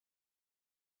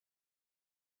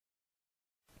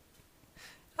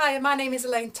Hi, my name is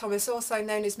Elaine Thomas, also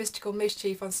known as Mystical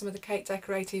Mischief on some of the cake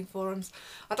decorating forums.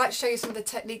 I'd like to show you some of the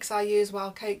techniques I use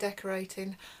while cake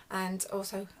decorating and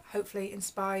also hopefully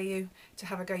inspire you to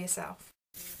have a go yourself.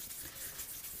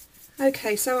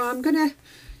 Okay, so I'm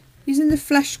using the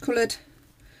flesh coloured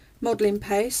modelling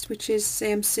paste, which is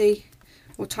CMC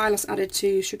or Tylos added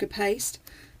to sugar paste,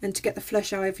 and to get the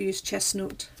flesh I've used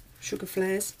chestnut sugar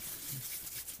flares,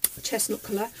 chestnut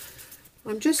colour.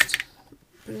 I'm just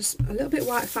a little bit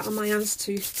white fat on my hands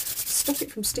to stop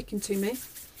it from sticking to me,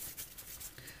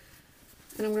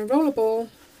 and I'm going to roll a ball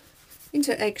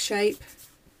into egg shape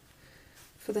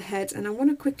for the head. And I want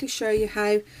to quickly show you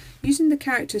how, using the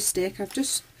character stick, I've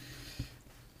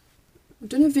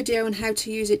done a video on how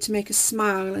to use it to make a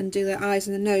smile and do the eyes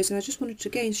and the nose, and I just wanted to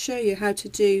again show you how to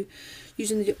do,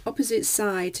 using the opposite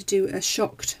side, to do a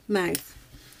shocked mouth.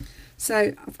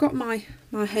 So I've got my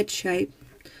head shape.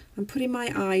 I'm putting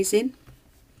my eyes in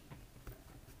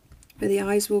where the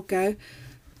eyes will go,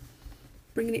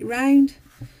 bringing it round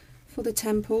for the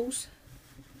temples.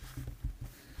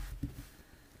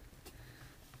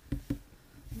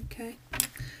 Okay,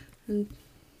 and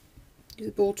use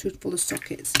the ball tool for the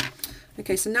sockets.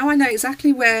 Okay, so now I know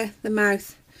exactly where the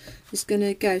mouth is going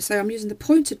to go. So I'm using the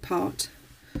pointed part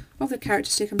of the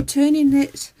character stick. I'm turning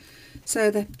it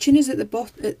so the chin is at the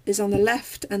bottom, is on the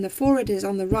left, and the forehead is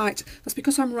on the right. That's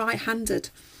because I'm right-handed.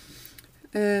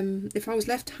 If I was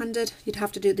left-handed, you'd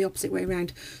have to do it the opposite way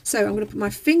around. So I'm going to put my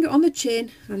finger on the chin.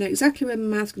 I know exactly where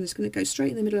my mouth's going. It's going to go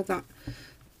straight in the middle of that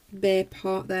bare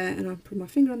part there, and I'll put my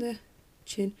finger on the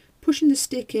chin, pushing the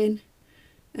stick in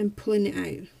and pulling it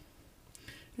out.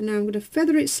 And now I'm going to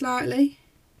feather it slightly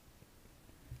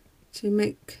to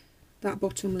make that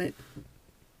bottom lip.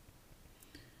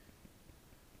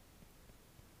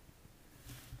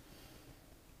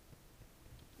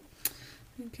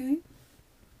 Okay.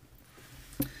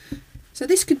 So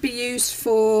this could be used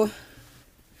for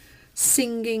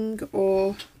singing,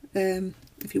 or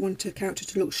if you want a character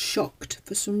to look shocked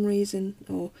for some reason,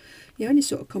 or any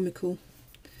sort of comical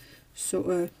sort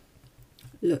of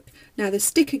look. Now the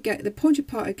stick again, the pointed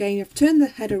part again, I've turned the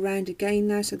head around again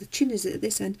now, so the chin is at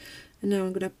this end, and now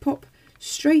I'm going to pop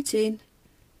straight in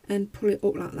and pull it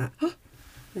up like that. Oh,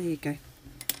 there you go.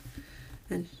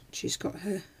 And she's got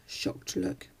her shocked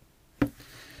look.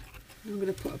 I'm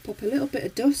going to pop a little bit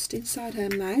of dust inside her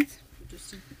mouth.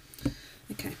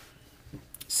 Okay,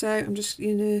 so I'm just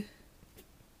going to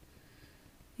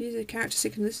use a character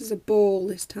stick, and this is a ball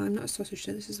this time, not a sausage.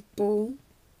 So this is a ball.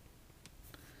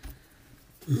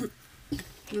 I'm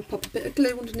going to pop a bit of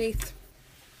glue underneath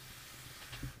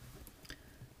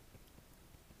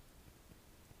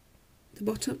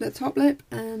the top lip,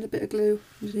 and a bit of glue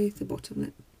underneath the bottom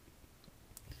lip.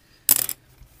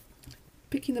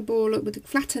 Picking the ball up with the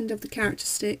flat end of the character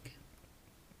stick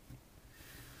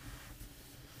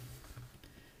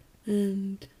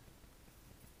and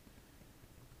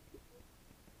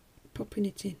popping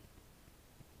it in.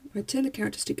 I turn the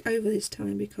character stick over this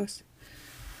time because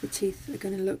the teeth are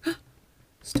going to look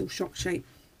still shock shape.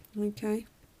 Okay,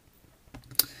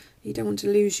 you don't want to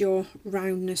lose your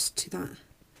roundness to that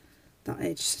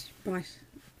edge by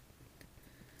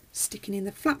sticking in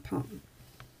the flat part.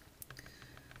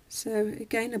 So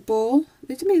again, a ball.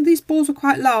 I mean, these balls are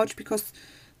quite large because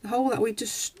the hole that we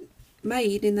just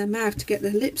made in the mouth to get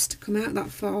the lips to come out that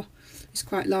far is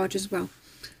quite large as well.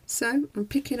 So I'm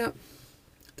picking up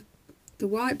the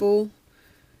white ball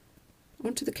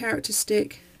onto the character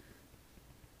stick,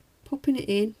 popping it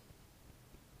in,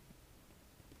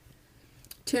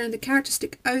 turning the character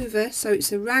stick over so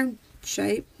it's a round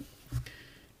shape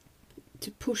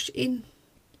to push in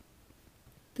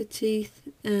the teeth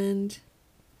and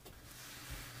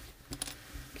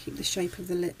keep the shape of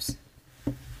the lips.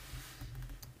 There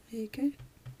you go.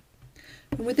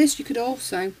 And with this you could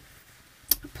also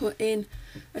put in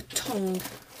a tongue.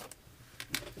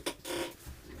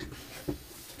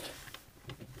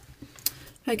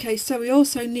 Okay, so we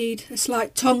also need a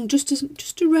slight tongue just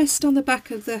to rest on the back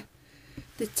of the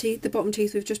teeth, the bottom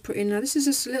teeth we've just put in. Now this is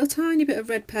just a little tiny bit of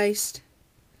red paste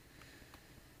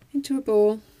into a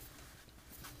ball,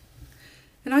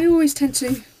 and I always tend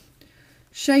to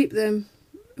shape them.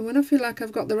 And when I feel like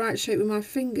I've got the right shape with my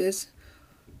fingers,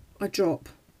 I drop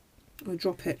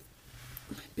it,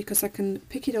 because I can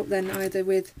pick it up then either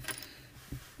with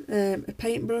a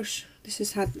paintbrush. This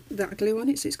has had that glue on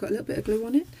it, so it's got a little bit of glue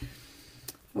on it,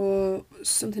 or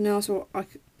something else. Or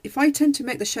if I tend to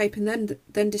make the shape and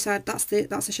then decide that's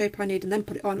the shape I need and then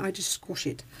put it on, I just squash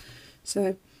it.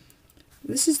 So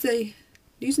this is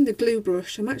using the glue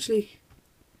brush. I'm actually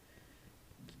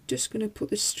just going to put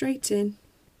this straight in,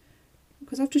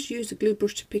 because I've just used the glue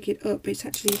brush to pick it up. It's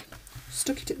actually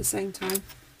stuck it at the same time.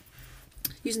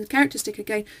 Using the character stick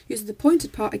again, using the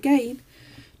pointed part again,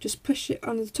 just push it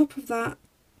on the top of that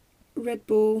red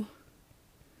ball.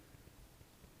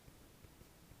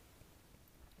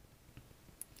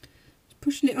 Just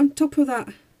pushing it on top of that,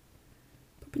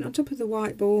 popping it on top of the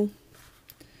white ball.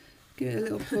 Give it a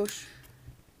little push.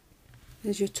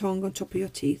 There's your tongue on top of your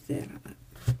teeth there, like that.